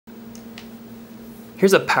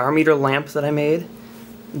Here's a power meter lamp that I made.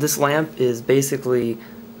 This lamp is basically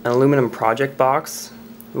an aluminum project box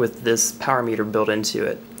with this power meter built into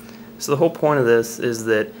it. So the whole point of this is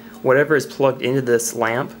that whatever is plugged into this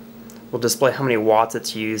lamp will display how many watts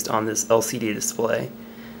it's used on this LCD display.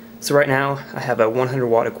 So right now I have a 100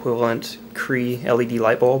 watt equivalent Cree LED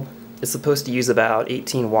light bulb. It's supposed to use about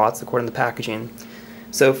 18 watts according to the packaging.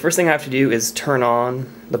 So first thing I have to do is turn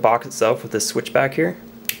on the box itself with this switch back here.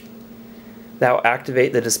 That will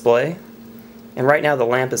activate the display. And right now the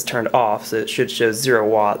lamp is turned off, so it should show 0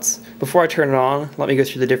 watts. Before I turn it on, let me go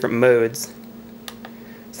through the different modes.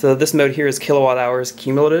 So this mode here is kilowatt hours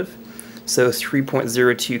cumulative. So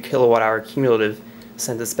 3.02 kilowatt hour cumulative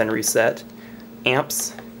since it's been reset.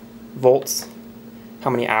 Amps, volts,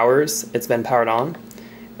 how many hours it's been powered on,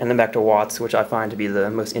 and then back to watts, which I find to be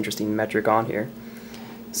the most interesting metric on here.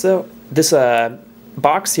 So this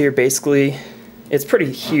box here, basically, it's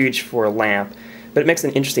pretty huge for a lamp, but it makes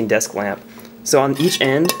an interesting desk lamp. So on each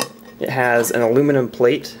end, it has an aluminum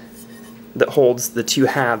plate that holds the two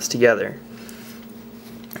halves together.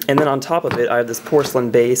 And then on top of it, I have this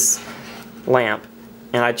porcelain base lamp,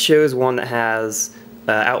 and I chose one that has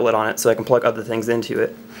an outlet on it so I can plug other things into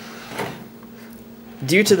it.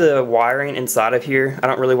 Due to the wiring inside of here, I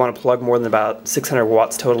don't really want to plug more than about 600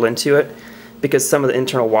 watts total into it, because some of the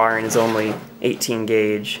internal wiring is only 18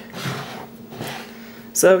 gauge.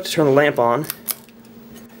 So to turn the lamp on,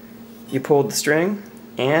 you pulled the string,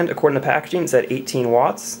 and according to the packaging it's at 18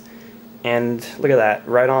 watts, and look at that,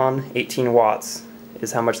 right on 18 watts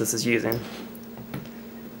is how much this is using.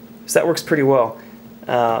 So that works pretty well.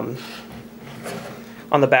 On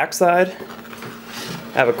the back side,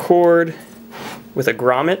 I have a cord with a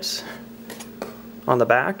grommet on the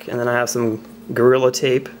back, and then I have some Gorilla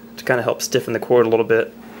Tape to kind of help stiffen the cord a little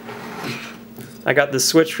bit. I got this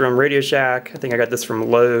switch from Radio Shack, I think I got this from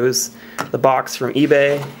Lowe's, the box from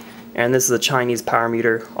eBay, and this is a Chinese power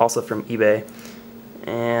meter, also from eBay.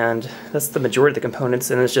 And that's the majority of the components,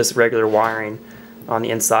 and it's just regular wiring on the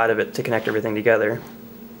inside of it to connect everything together.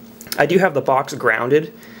 I do have the box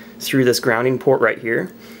grounded through this grounding port right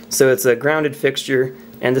here. So it's a grounded fixture,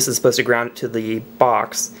 and this is supposed to ground it to the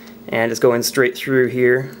box, and it's going straight through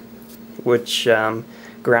here, which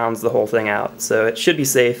grounds the whole thing out. So it should be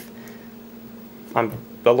safe. I'm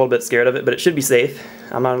a little bit scared of it, but it should be safe.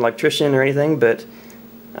 I'm not an electrician or anything, but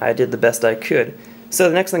I did the best I could. So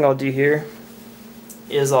the next thing I'll do here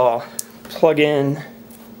is I'll plug in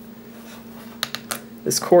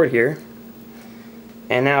this cord here,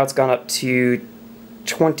 and now it's gone up to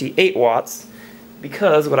 28 watts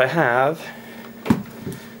because what I have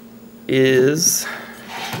is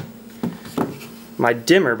my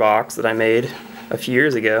dimmer box that I made a few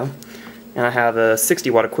years ago, and I have a 60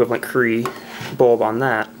 watt equivalent Cree bulb on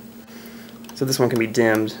that. So this one can be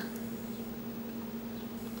dimmed.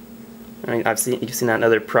 I mean, you've seen that in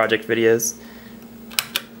other project videos.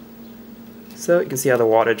 So you can see how the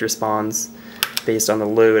wattage responds based on the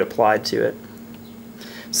load applied to it.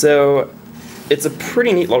 So it's a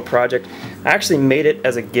pretty neat little project. I actually made it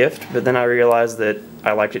as a gift, but then I realized that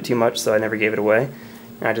I liked it too much, so I never gave it away,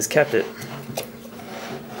 and I just kept it.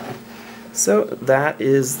 So that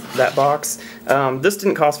is that box. This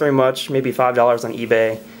didn't cost very much, maybe $5 on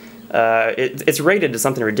eBay. It's rated to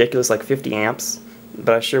something ridiculous like 50 amps,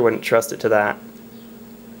 but I sure wouldn't trust it to that.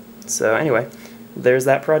 So anyway, there's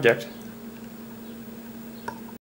that project.